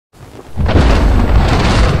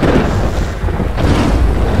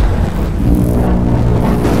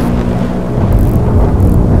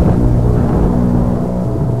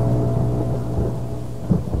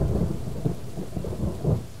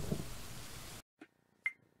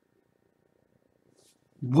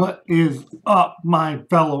What is up, my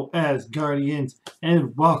fellow Asgardians,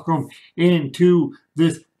 and welcome into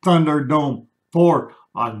this Thunderdome for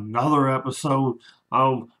another episode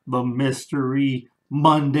of the Mystery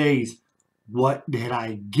Mondays. What did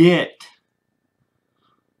I get?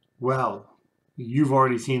 Well, you've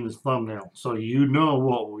already seen this thumbnail, so you know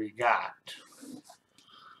what we got.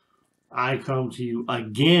 I come to you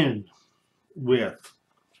again with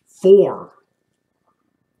four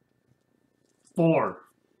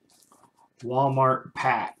Walmart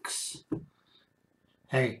packs.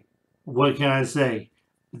 Hey, what can I say?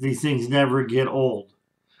 These things never get old.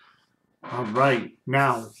 All right,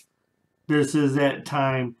 now, this is that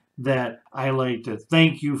time that I like to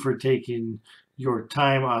thank you for taking your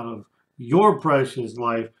time out of your precious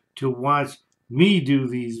life to watch me do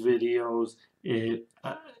these videos.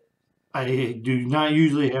 I do not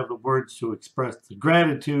usually have the words to express the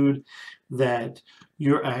gratitude that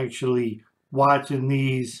you're actually watching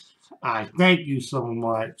these. I thank you so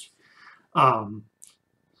much. Um,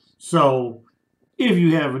 so if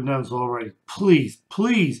you haven't done so already, please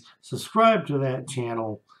subscribe to that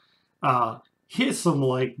channel. Hit some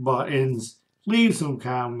like buttons, leave some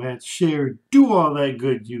comments, share, do all that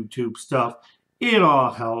good YouTube stuff. It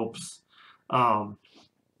all helps. Um,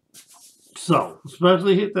 so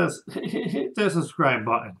especially hit that subscribe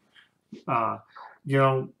button. Uh,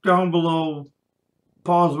 down below,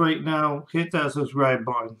 pause right now, hit that subscribe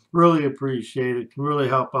button. Really appreciate it. Can really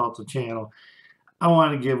help out the channel. I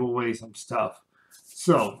want to give away some stuff.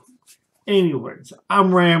 So, anyways,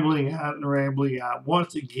 I'm rambling on and rambling on.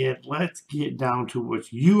 Once again, let's get down to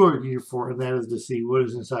what you are here for, and that is to see what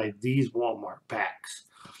is inside these Walmart packs.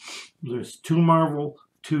 There's two Marvel,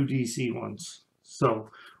 two DC ones. So,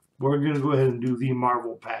 we're going to go ahead and do the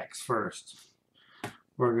Marvel packs first.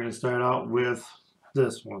 We're going to start out with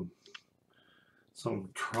this one. Some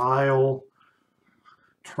Trail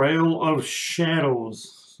of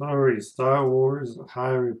Shadows. Sorry, Star Wars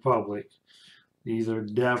High Republic. These are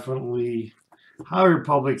definitely... High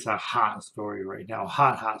Republic's a hot story right now.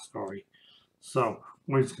 Hot story. So,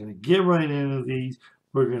 we're just going to get right into these.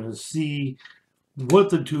 We're going to see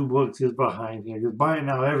what the two books is behind here. Because by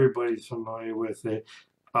now, everybody's familiar with it.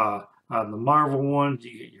 On the Marvel ones,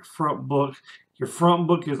 you get your front book. Your front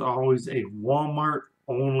book is always a Walmart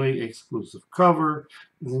only exclusive cover.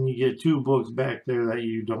 And then you get two books back there that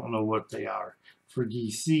you don't know what they are. For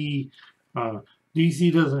DC,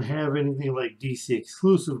 DC doesn't have anything like DC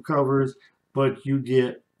exclusive covers, but you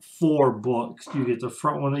get four books. You get the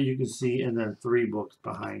front one that you can see and then three books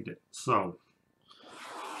behind it. So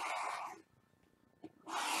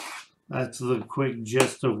that's the quick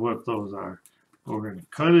gist of what those are. We're going to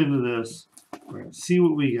cut into this. We're going to see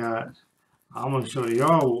what we got. I'm going to show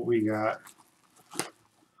y'all what we got.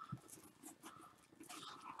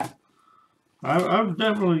 I've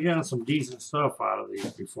definitely gotten some decent stuff out of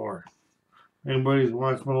these before. Anybody's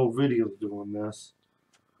watched my old videos doing this.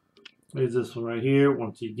 There's this one right here.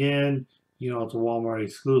 Once again, it's a Walmart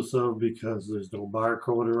exclusive because there's no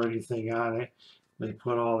barcode or anything on it. They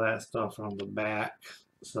put all that stuff on the back.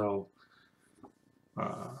 So,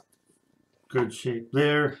 good shape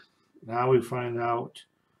there. Now we find out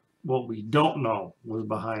what we don't know was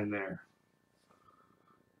behind there.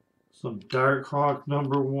 Some Darkhawk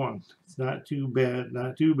 #1. It's not too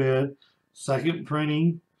bad. Second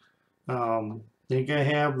printing. Think I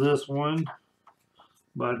have this one,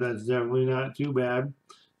 but that's definitely not too bad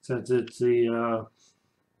since it's the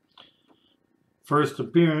first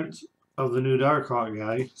appearance of the new Darkhawk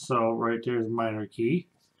guy. So right there's minor key.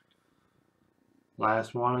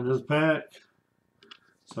 Last one in this pack.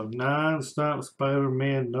 So Non-Stop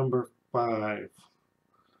Spider-Man #5.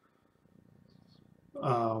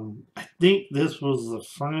 I think this was the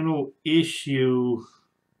final issue.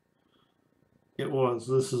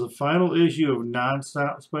 This is a final issue of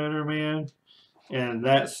Non-Stop Spider-Man, and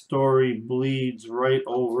that story bleeds right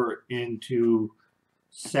over into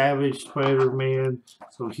Savage Spider-Man.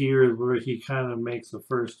 So here is where he kind of makes the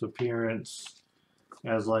first appearance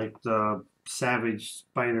as like the Savage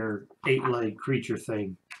Spider 8-leg creature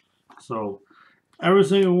thing. So every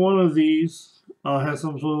single one of these has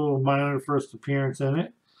some sort of minor first appearance in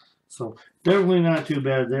it. So definitely not too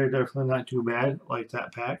bad there. Definitely not too bad. Like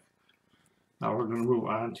that pack. Now we're going to move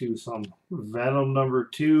on to some Venom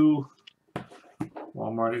 #2.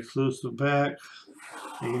 Walmart exclusive pack.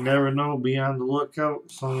 You never know. Be on the lookout.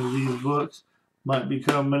 Some of these books might be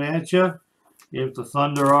coming at you. If the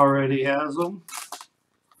Thunder already has them.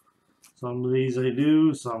 Some of these I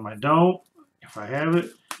do. Some I don't. If I have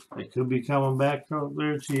it, they could be coming back out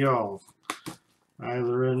there to y'all.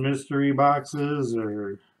 Either in mystery boxes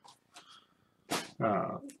or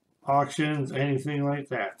auctions, anything like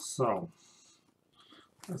that. So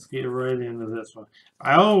let's get right into this one.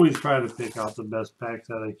 I always try to pick out the best packs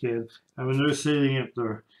that I can. I mean, they're sitting at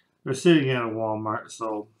a Walmart,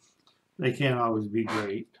 so they can't always be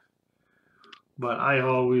great. But I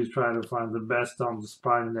always try to find the best on the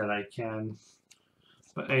spine that I can.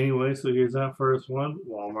 But anyway, so here's that first one.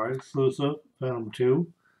 Walmart exclusive. Venom 2.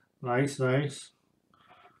 Nice, nice.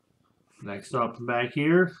 Next up back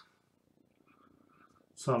here.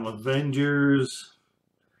 Some Avengers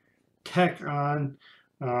tech on.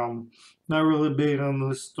 Not really big on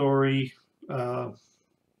this story. Like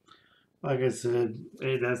I said,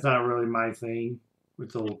 that's not really my thing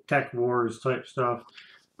with the tech wars type stuff.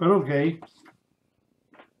 But okay.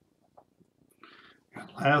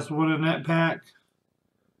 Last one in that pack.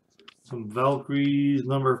 Some Valkyries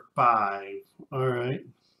number 5. Alright.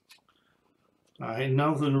 Alright,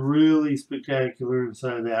 nothing really spectacular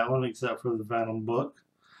inside that one except for the Venom book.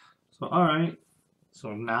 So alright.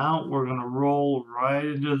 So now we're gonna roll right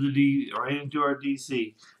into our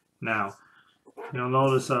DC. Now, you'll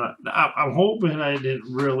notice I'm hoping I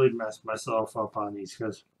didn't really mess myself up on these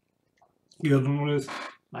because you'll notice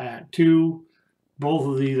I had 2. Both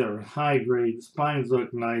of these are high grade. The spines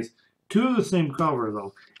look nice. 2 of the same cover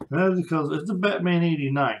though. And that's because it's a Batman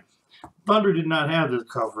 89. Thunder did not have this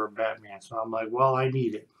cover of Batman, so I'm like, well, I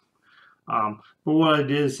need it. But what I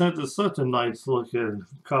did, since it's such a nice looking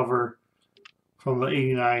cover from the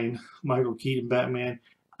 89 Michael Keaton Batman,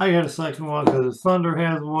 I got a second one because Thunder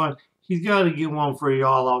has one. He's got to get one for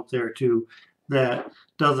y'all out there too that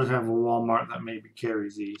doesn't have a Walmart that maybe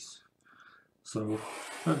carries these. So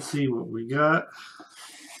let's see what we got.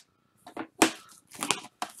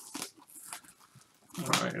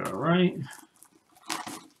 All right.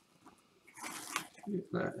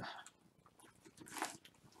 Get that.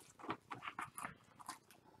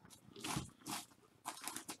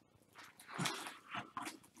 I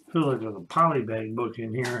feel like there's a polybag book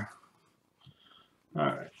in here.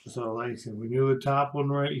 Alright, so like I said, we knew the top one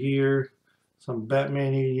right here. Some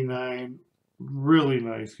Batman 89. Really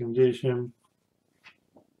nice condition.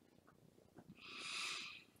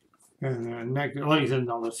 And then next, like I said,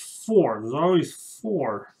 no, there's 4. There's always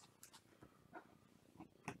 4.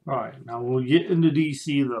 Alright, now we'll get into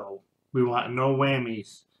DC though. We want no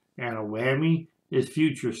whammies. And a whammy is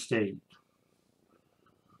Future State.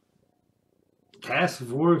 Task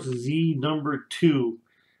Force Z number 2.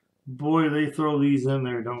 Boy, they throw these in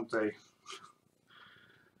there, don't they?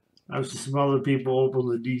 I've seen some other people open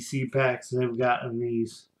the DC packs and have gotten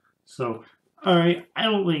these. So, alright, I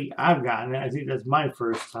don't think I've gotten it. I think that's my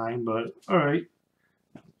first time, but alright.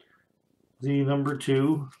 Z number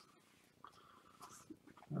 2.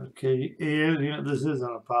 Okay, and yeah, this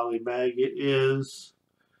isn't a poly bag. It is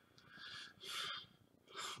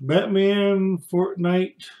Batman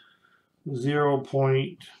Fortnite 0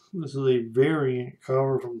 Point. This is a variant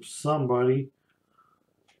cover from somebody.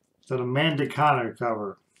 It's an Amanda Connor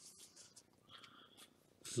cover.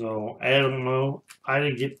 So, I don't know. I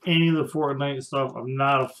didn't get any of the Fortnite stuff. I'm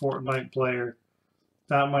not a Fortnite player.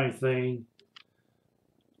 Not my thing.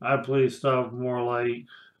 I play stuff more like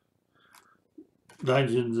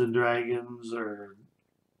Dungeons and Dragons or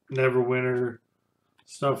Neverwinter.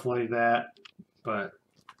 Stuff like that. But,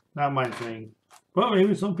 not my thing. But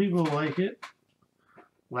maybe some people like it.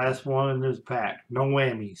 Last one in this pack. No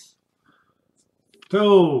whammies.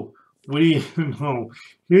 So, what do you know?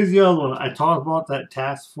 Here's the other one. I talked about that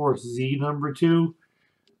Task Force Z number 2.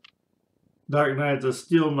 Dark Knights of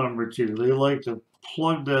Steel number 2. They like to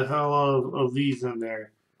plug the hell out of these in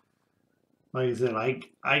there. Like I said,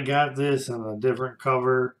 I got this in a different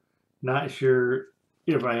cover. Not sure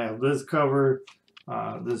if I have this cover.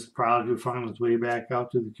 This probably will find its way back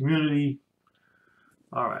out to the community.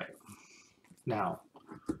 Alright. Now,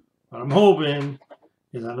 what I'm hoping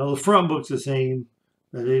is I know the front book's the same,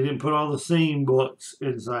 that they didn't put all the same books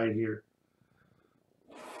inside here.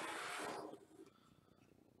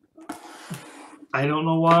 I don't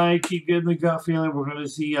know why I keep getting the gut feeling we're going to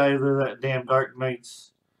see either that damn Dark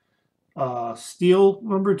Knights Steel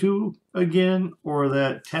number 2 again or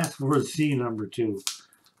that Task Force Z number 2.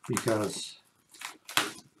 Because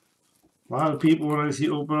a lot of people, when I see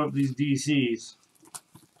open up these DCs,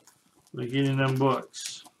 they're getting them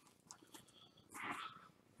books.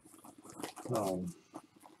 So,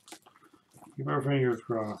 keep our fingers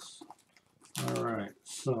crossed. Alright,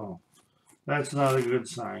 so that's not a good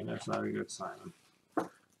sign. That's not a good sign.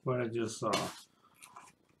 What I just saw.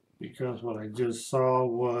 Because what I just saw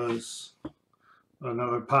was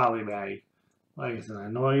another poly bag. Like I said, I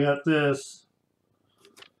know I got this.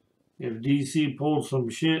 If DC pulled some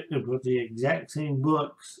shit and put the exact same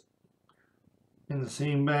books in the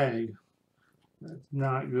same bag. That's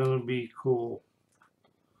not gonna be cool.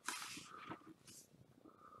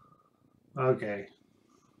 Okay.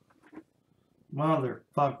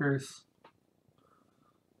 Motherfuckers.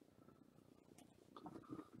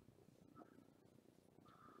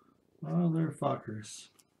 Motherfuckers.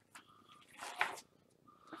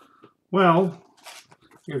 Well,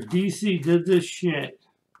 if DC did this shit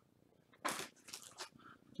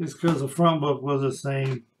just because the front book was the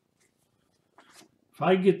same, if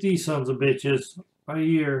I get these sons of bitches right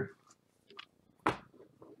here,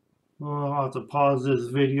 well, I'll have to pause this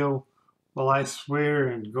video while I swear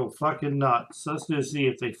and go fucking nuts. Let's just see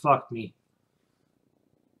if they fuck me.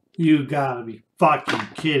 You gotta be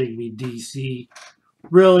fucking kidding me, DC.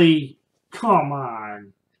 Really? Come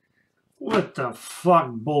on. What the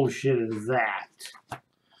fuck bullshit is that?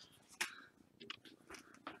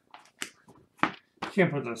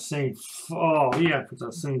 Can't put the same. Oh, yeah, put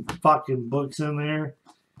the same fucking books in there.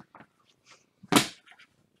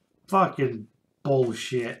 Fucking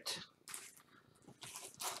bullshit.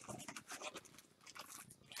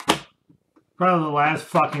 Probably the last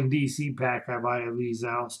fucking DC pack I buy of these.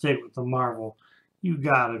 I'll stick with the Marvel. You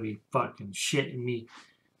gotta be fucking shitting me.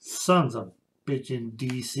 Sons of bitchin'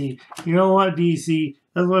 DC. You know what, DC?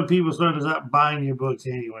 That's why people started stop buying your books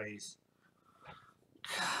anyways.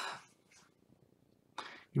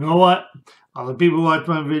 You know what? All the people who watch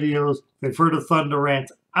my videos, they've heard of Thunder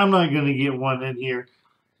Rants. I'm not going to get one in here.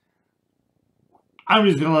 I'm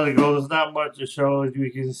just going to let it go. There's not much to show. As you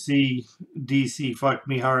can see, DC fucked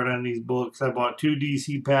me hard on these books. I bought 2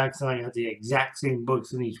 DC packs, and I got the exact same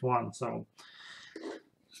books in each one. So,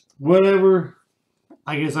 whatever.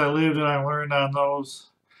 I guess I lived and I learned on those.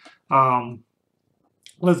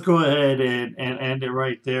 Let's go ahead and end it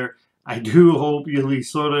right there. I do hope you at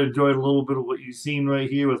least sort of enjoyed a little bit of what you've seen right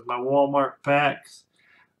here with my Walmart packs.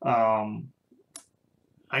 I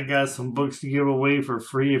got some books to give away for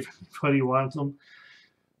free if anybody wants them.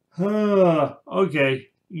 Okay,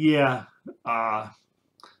 yeah.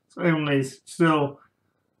 So anyways, still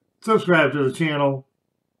subscribe to the channel,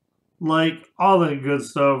 like all that good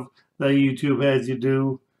stuff that YouTube has you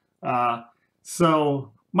do.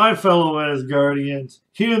 So my fellow Asgardians,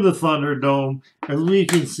 here in the Thunderdome, as we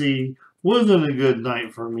can see, wasn't a good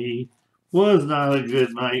night for me. Was not a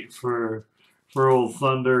good night for old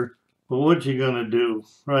Thunder. But what you gonna do,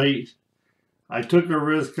 right? I took a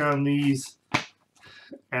risk on these,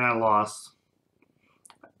 and I lost.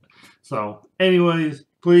 So, anyways,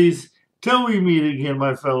 please, till we meet again,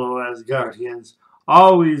 my fellow Asgardians,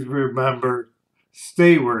 always remember,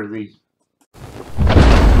 stay worthy.